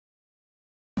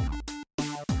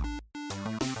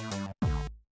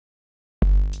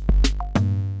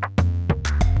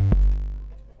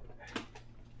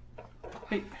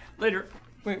Later.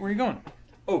 Wait, where are you going?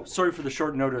 Oh, sorry for the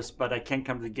short notice, but I can't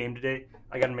come to the game today.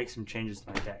 I gotta make some changes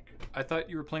to my deck. I thought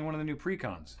you were playing one of the new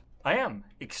precons. I am.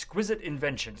 Exquisite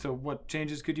invention. So what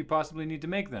changes could you possibly need to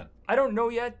make then? I don't know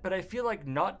yet, but I feel like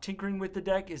not tinkering with the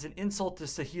deck is an insult to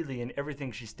Sahili and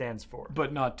everything she stands for.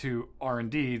 But not to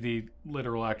R&D, the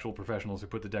literal actual professionals who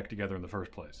put the deck together in the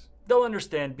first place. They'll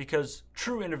understand because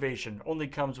true innovation only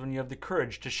comes when you have the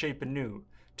courage to shape anew,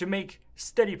 to make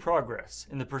steady progress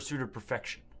in the pursuit of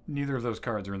perfection. Neither of those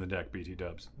cards are in the deck, BT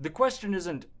Dubs. The question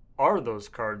isn't, are those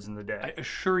cards in the deck? I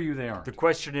assure you they aren't. The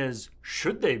question is,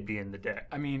 should they be in the deck?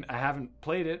 I mean, I haven't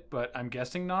played it, but I'm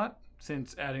guessing not,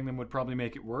 since adding them would probably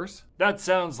make it worse. That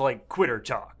sounds like quitter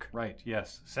talk. Right,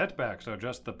 yes. Setbacks are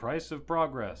just the price of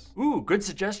progress. Ooh, good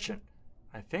suggestion,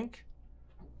 I think.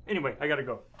 Anyway, I gotta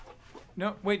go.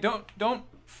 No, wait, don't.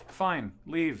 Fine,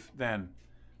 leave then,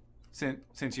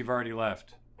 since you've already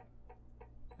left.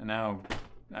 And now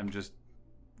I'm just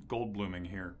gold blooming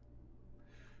here.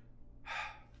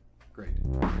 Great.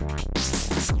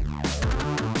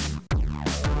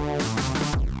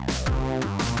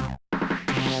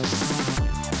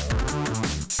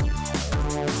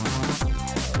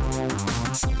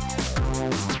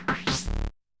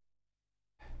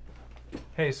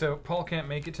 Hey, so Paul can't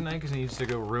make it tonight because he needs to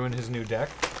go ruin his new deck.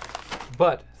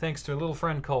 But thanks to a little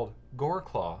friend called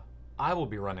Goreclaw, I will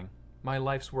be running my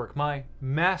life's work, my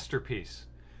masterpiece,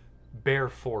 Bear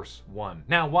Force 1.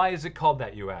 Now, why is it called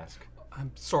that, you ask?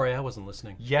 I'm sorry, I wasn't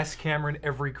listening. Yes, Cameron,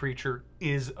 every creature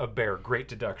is a bear. Great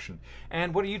deduction.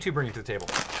 And what are you two bringing to the table?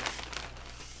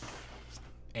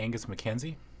 Angus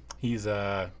Mackenzie. He's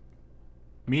a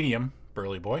medium,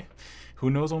 burly boy, who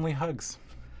knows only hugs.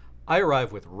 I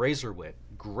arrive with razor wit,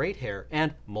 great hair,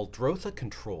 and Muldrotha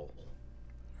control.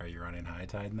 Are you running high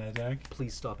tide in that deck?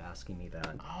 Please stop asking me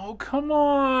that. Oh, come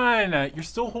on! You're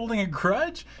still holding a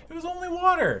grudge? It was only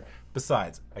water.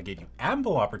 Besides, I gave you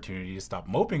ample opportunity to stop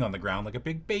moping on the ground like a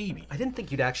big baby. I didn't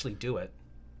think you'd actually do it.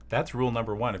 That's rule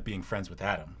number 1 of being friends with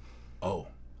Adam. Oh,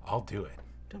 I'll do it.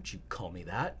 Don't you call me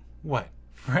that. What?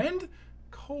 Friend?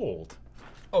 Cold.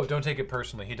 Oh, don't take it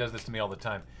personally. He does this to me all the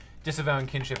time. Disavowing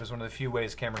kinship is one of the few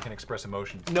ways Cameron can express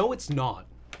emotion. No, it's not.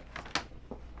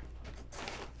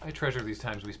 I treasure these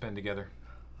times we spend together.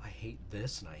 I hate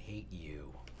this and I hate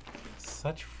you.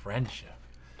 Such friendship.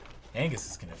 Angus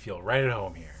is gonna feel right at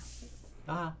home here.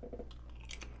 Ah.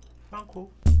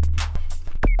 Cool.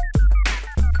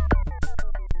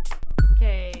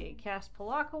 Okay, cast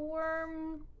Palaka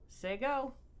Worm. Say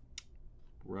go.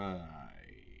 Right.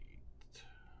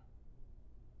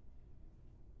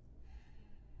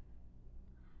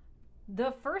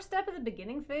 The first step of the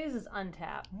beginning phase is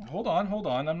untap. Hold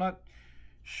on. I'm not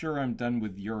sure I'm done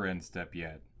with your end step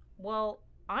yet. Well,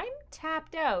 I'm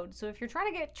tapped out, so if you're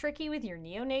trying to get tricky with your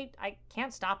neonate, I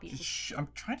can't stop you. Shh, I'm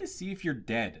trying to see if you're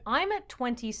dead. I'm at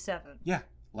 27. Yeah,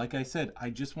 like I said, I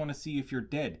just want to see if you're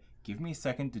dead. Give me a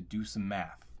second to do some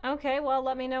math. Okay, well,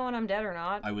 let me know when I'm dead or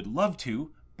not. I would love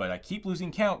to, but I keep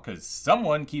losing count because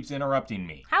someone keeps interrupting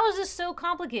me. How is this so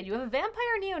complicated? You have a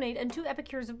vampire neonate and 2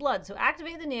 epicures of blood, so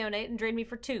activate the neonate and drain me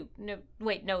for 2. No,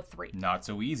 wait, no, 3. Not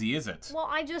so easy, is it? Well,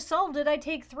 I just solved it. I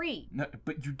take 3. No,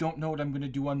 but you don't know what I'm going to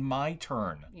do on my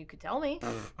turn. You could tell me.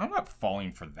 I'm not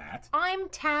falling for that. I'm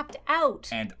tapped out.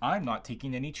 And I'm not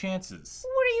taking any chances.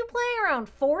 What are you playing around?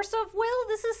 Force of will?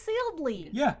 This is sealed lead.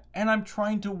 Yeah, and I'm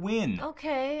trying to win.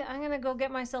 Okay, I'm gonna go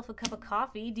get myself a cup of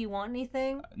coffee. Do you want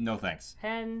anything? No thanks.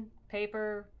 Pen,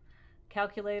 paper,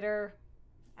 calculator,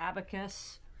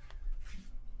 abacus.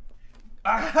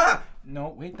 Aha! No,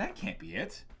 wait, that can't be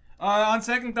it. On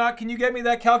second thought, can you get me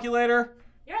that calculator?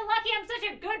 You're lucky I'm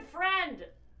such a good friend!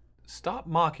 Stop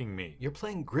mocking me. You're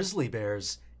playing grizzly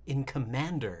bears in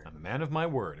Commander. I'm a man of my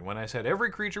word, and when I said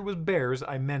every creature was bears,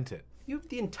 I meant it. You have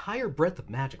the entire breadth of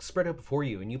magic spread out before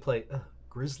you, and you play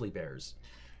grizzly bears.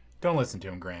 Don't listen to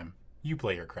him, Graham. You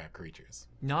play your crap creatures.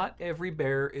 Not every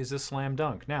bear is a slam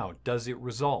dunk. Now, does it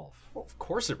resolve? Well, of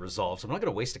course it resolves. I'm not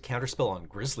going to waste a counterspell on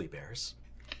grizzly bears.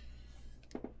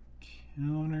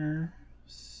 Counter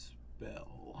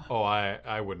spell. Oh,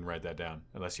 I wouldn't write that down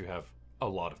unless you have a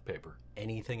lot of paper.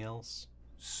 Anything else?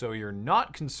 So you're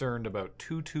not concerned about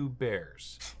 2/2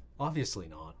 bears? Obviously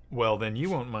not. Well, then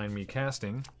you won't mind me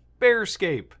casting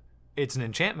Bearscape. It's an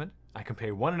enchantment. I can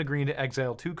pay 1 and a green to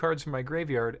exile 2 cards from my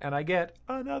graveyard, and I get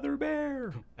another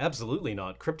bear. Absolutely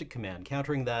not. Cryptic Command,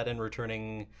 countering that and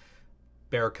returning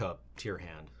Bear Cup to your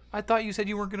hand. I thought you said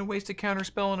you weren't going to waste a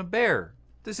counterspell on a bear.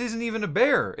 This isn't even a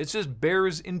bear. It's just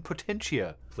bears in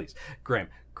potentia. Please, Graham,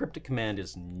 Cryptic Command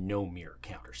is no mere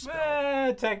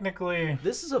counterspell. Technically.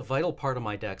 This is a vital part of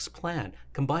my deck's plan.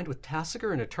 Combined with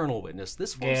Tassiger and Eternal Witness,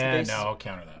 this forms the Yeah, base. no,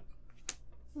 counter that.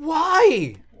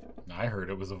 Why? I heard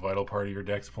it was a vital part of your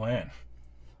deck's plan.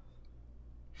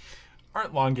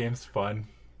 Aren't long games fun?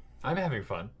 I'm having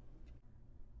fun.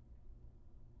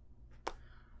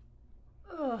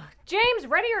 Ugh. James,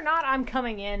 ready or not, I'm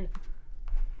coming in.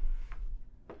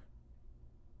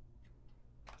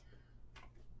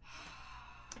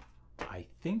 I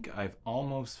think I've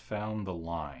almost found the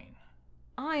line.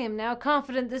 I am now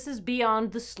confident this is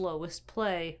beyond the slowest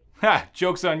play. Ha!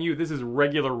 Joke's on you. This is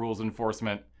regular rules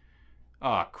enforcement.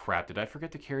 Ah, crap. Did I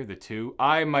forget to carry the 2?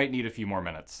 I might need a few more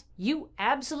minutes. You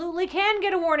absolutely can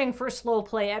get a warning for slow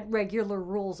play at regular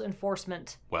rules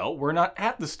enforcement. Well, we're not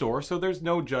at the store, so there's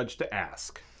no judge to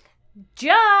ask.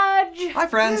 Judge! Hi,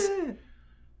 friends.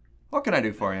 What can I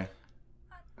do for you?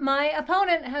 My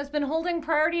opponent has been holding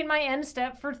priority in my end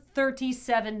step for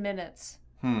 37 minutes.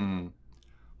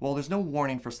 Well, there's no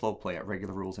warning for slow play at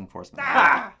regular rules enforcement.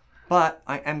 Ah! But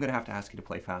I am going to have to ask you to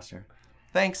play faster.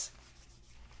 Thanks.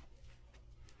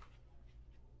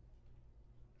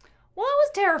 Well, that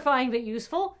was terrifying but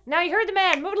useful. Now you heard the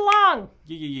man. Move it along.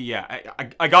 Yeah.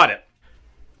 I got it.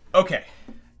 Okay.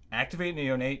 Activate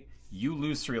Neonate. You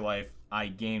lose 3 life. I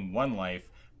gain 1 life.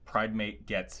 Pride Mate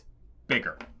gets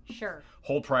bigger. Sure.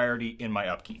 Hold priority in my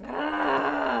upkeep.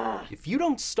 If you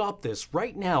don't stop this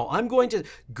right now, I'm going to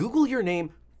Google your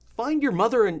name, find your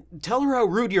mother, and tell her how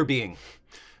rude you're being.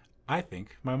 I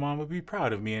think my mom would be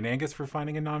proud of me and Angus for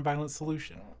finding a nonviolent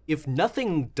solution. If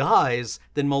nothing dies,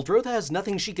 then Muldrotha has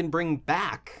nothing she can bring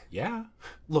back. Yeah.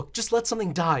 Look, just let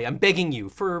something die. I'm begging you,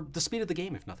 for the speed of the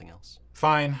game, if nothing else.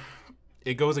 Fine.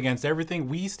 It goes against everything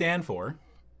we stand for,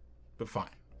 but fine.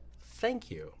 Thank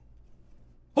you.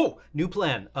 Oh, new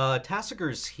plan.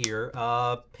 Tassiger's here,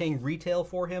 paying retail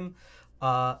for him.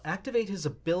 Activate his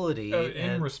ability.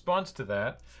 In response to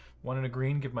that, 1 and a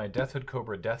green, give my Deathhood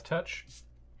Cobra Death Touch.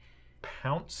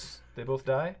 Pounce. They both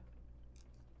die.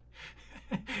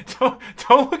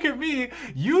 Don't look at me.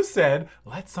 You said,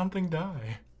 let something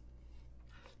die.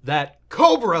 That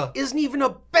cobra isn't even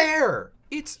a bear!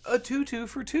 It's a 2/2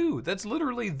 for 2. That's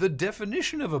literally the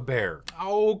definition of a bear.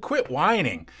 Oh, quit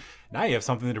whining. Now you have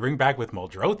something to bring back with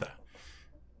Muldrotha.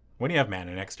 When do you have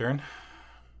mana next turn?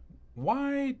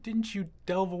 Why didn't you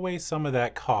delve away some of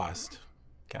that cost?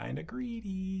 Kinda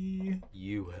greedy.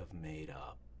 You have made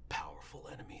a powerful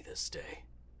enemy this day.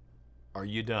 Are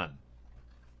you done?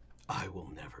 I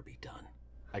will never be done.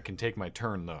 I can take my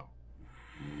turn, though.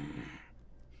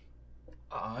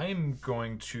 I'm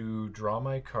going to draw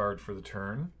my card for the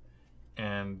turn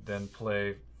and then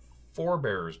play 4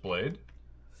 Bearer's Blade.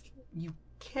 You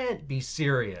can't be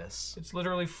serious. It's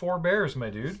literally 4 bears, my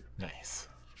dude. Nice.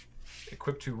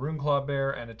 Equip to Runeclaw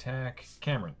Bear and attack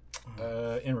Cameron.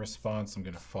 In response, I'm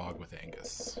gonna fog with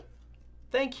Angus.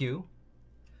 Thank you.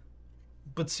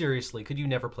 But seriously, could you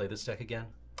never play this deck again?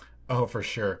 Oh, for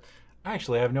sure.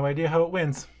 Actually, I have no idea how it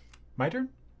wins. My turn?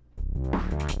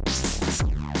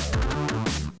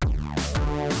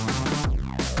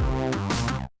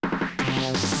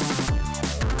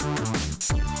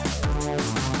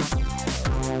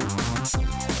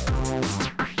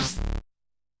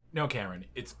 No, Cameron.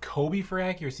 It's Kobe for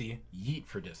accuracy, yeet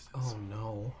for distance. Oh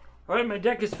no. All right, my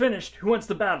deck is finished. Who wants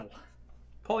the battle?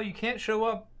 Paul, you can't show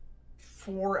up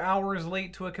 4 hours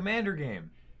late to a Commander game.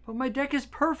 But my deck is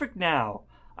perfect now.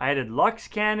 I added Lux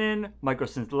Cannon,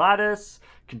 Mycosynth Lattice,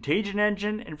 Contagion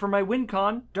Engine, and for my win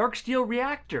con, Darksteel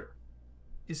Reactor.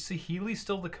 Is Saheeli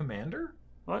still the commander?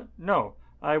 What? No.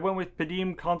 I went with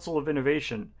Padim Console of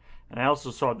Innovation. And I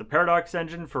also saw the Paradox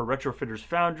Engine for Retrofitter's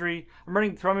Foundry. I'm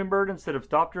running Thrumming Bird instead of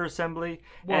Thopter Assembly.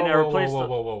 And I replaced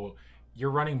Whoa. You're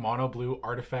running Mono Blue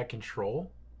Artifact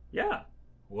Control? Yeah.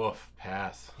 Woof,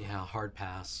 pass. Yeah, hard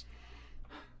pass.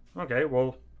 Okay,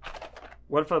 well,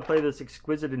 what if I play this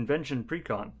Exquisite Invention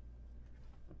Precon?